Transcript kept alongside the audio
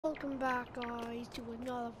welcome back guys to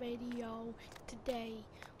another video. Today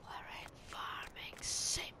we're in Farming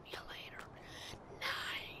Simulator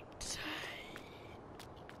 19.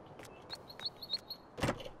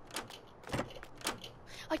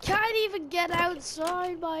 I can't even get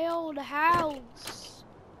outside my own house.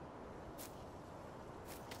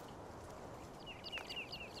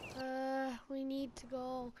 We need to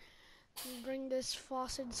go and bring this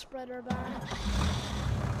faucet spreader back.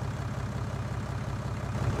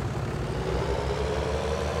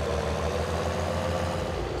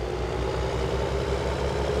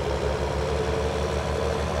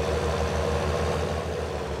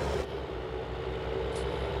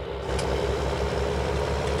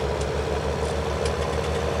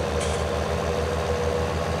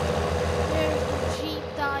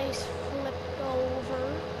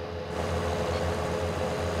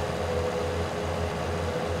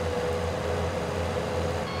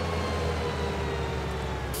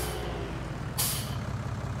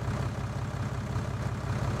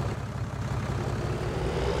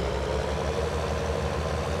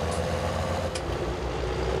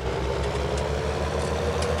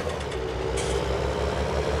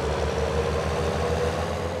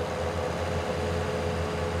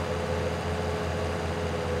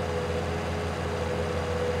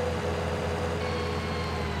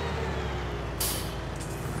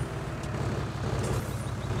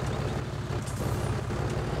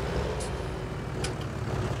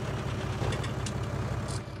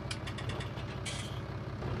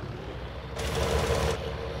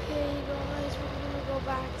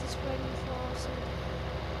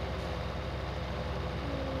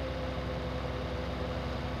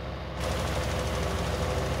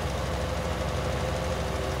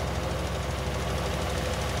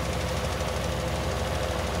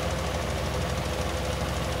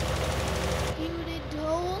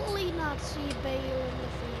 See bale in the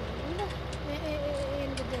field, in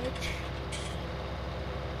the ditch.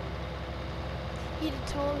 You did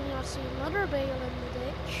totally not see another bale in the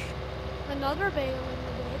ditch. Another bale in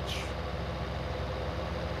the ditch.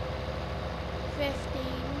 15.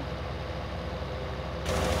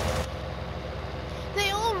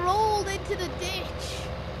 They all rolled into the ditch.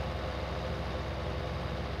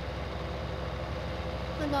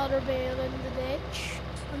 Another bale in the ditch.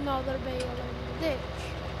 Another bale in the ditch.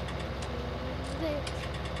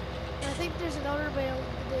 I think there's another bale in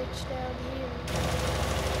the ditch down here.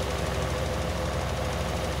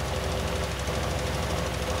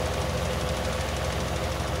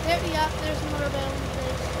 There's another bale in the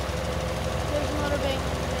ditch. There's another bale in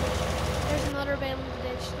the ditch. There's another bale in the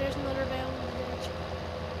ditch. There's another bale in the ditch.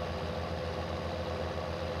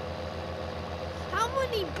 How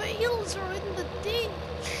many bales are in the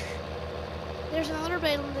ditch? There's another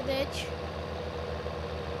bale in the ditch.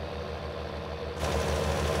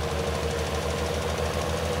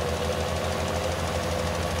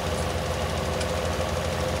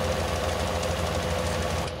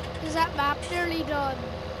 Is that map nearly done?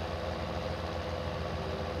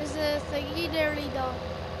 Is the thingy nearly done?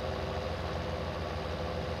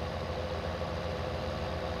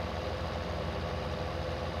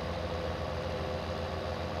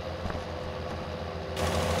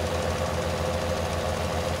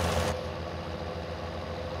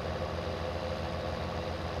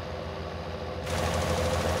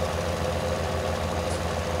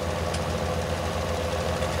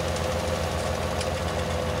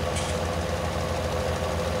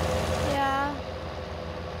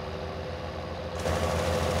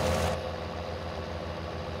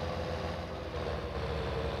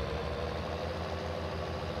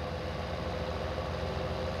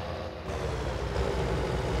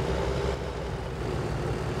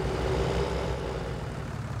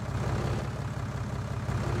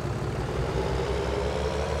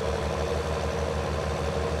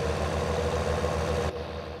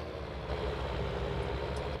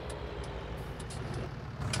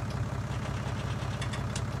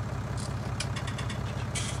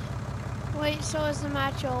 Wait, so is the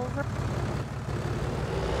match over?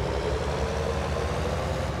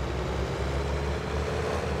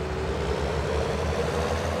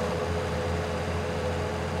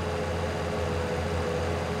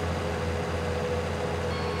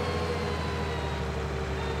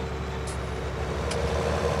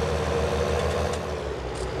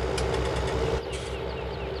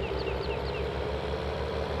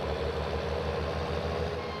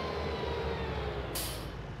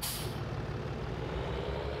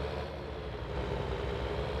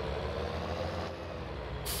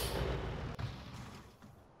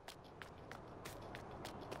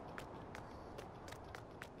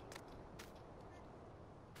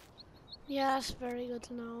 Yes, very good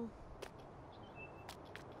to know.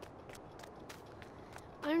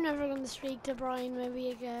 I'm never going to speak to Brian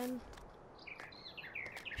maybe again.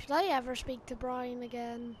 Should I ever speak to Brian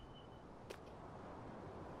again?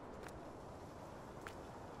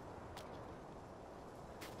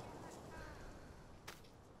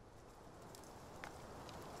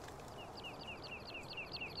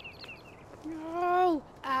 No!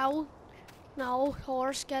 Ow! No,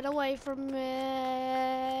 horse, get away from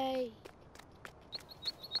me!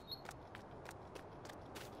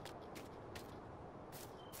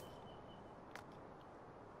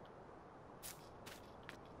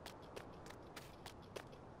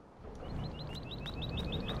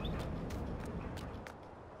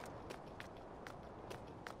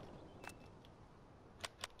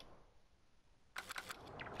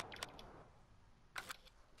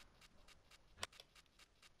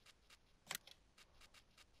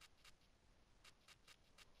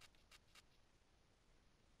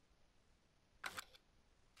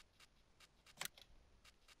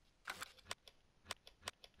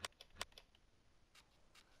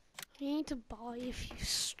 I need to buy a few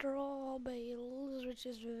straw bales, which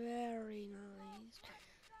is very nice.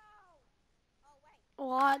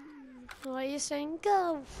 What? What are you saying?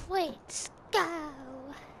 Go, wait, go!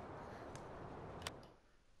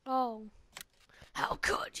 Oh. How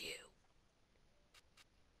could you?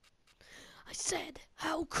 I said,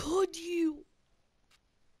 how could you?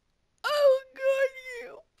 How could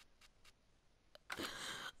you?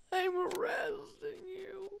 I'm arresting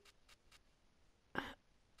you.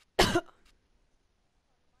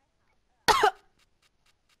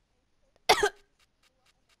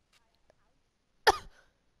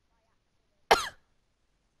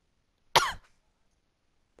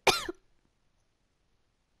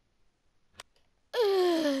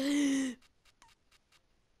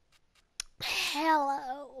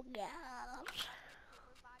 Hello, guys.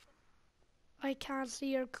 I can't see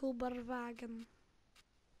your Kuberwagen.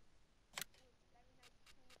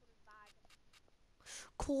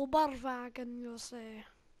 Kuberwagen, you say.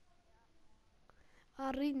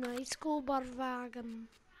 A really nice Kuberwagen.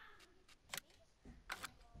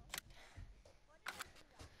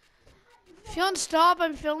 If you don't stop,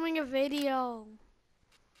 I'm filming a video.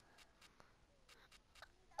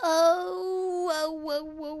 Oh, whoa, whoa,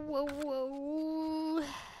 whoa, whoa, whoa.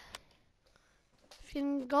 If you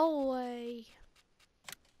can go away.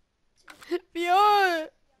 Bjorn!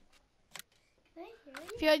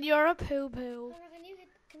 Bjorn, you're a poo-poo.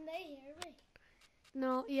 Can they hear me?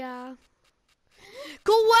 No, yeah.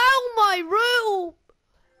 Go out my room!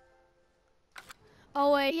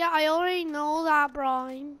 Oh wait, yeah, I already know that,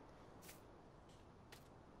 Brian.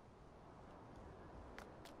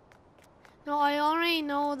 No, I already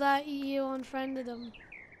know that you unfriended him.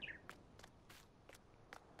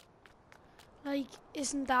 Like,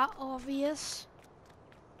 isn't that obvious?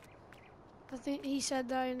 I think he said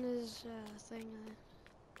that in his thing.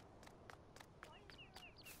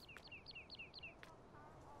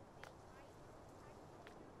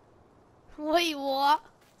 Wait, what?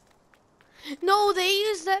 No, they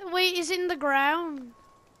use that. Wait, it's in the ground.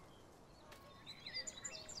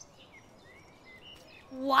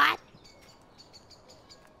 What?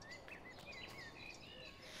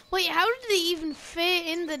 Wait, how did they even fit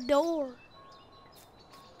in the door?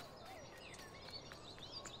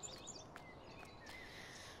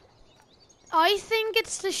 I think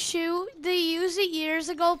it's the chute. They used it years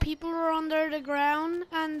ago. People were under the ground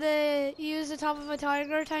and they used the top of a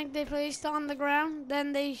tiger tank they placed on the ground.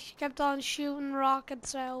 Then they kept on shooting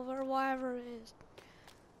rockets out or whatever it is.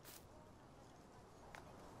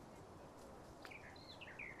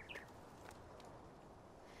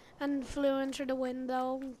 And flew into the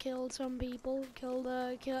window and killed some people. Killed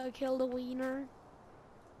a wiener.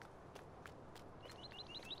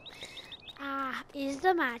 Ah, is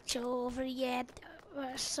the match over yet,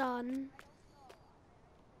 son?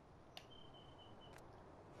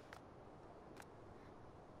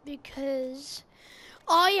 Because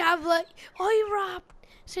I wrapped,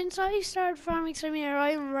 since I started farming some here,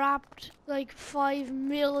 I wrapped like 5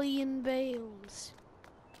 million bales.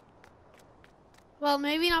 Well,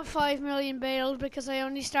 maybe not 5 million bales because I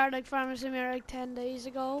only started farming some here like 10 days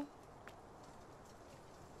ago.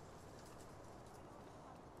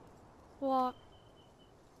 What?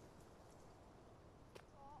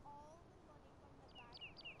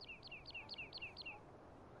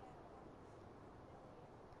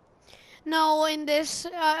 No, in this,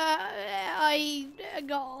 I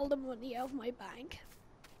got all the money out of my bank.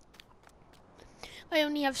 I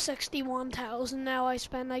only have 61,000 now. I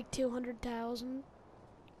spent like 200,000.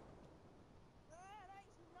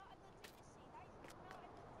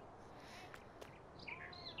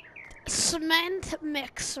 cement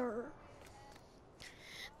mixer.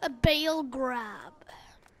 A bale grab.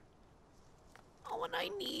 Oh, and I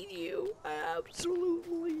need you. I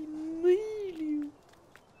absolutely need you.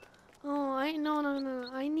 Oh, no.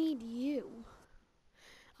 I need you.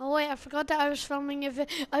 Oh wait, I forgot that I was filming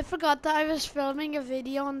I forgot that I was filming a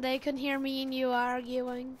video and they could hear me and you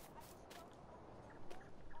arguing.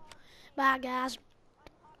 Bye guys.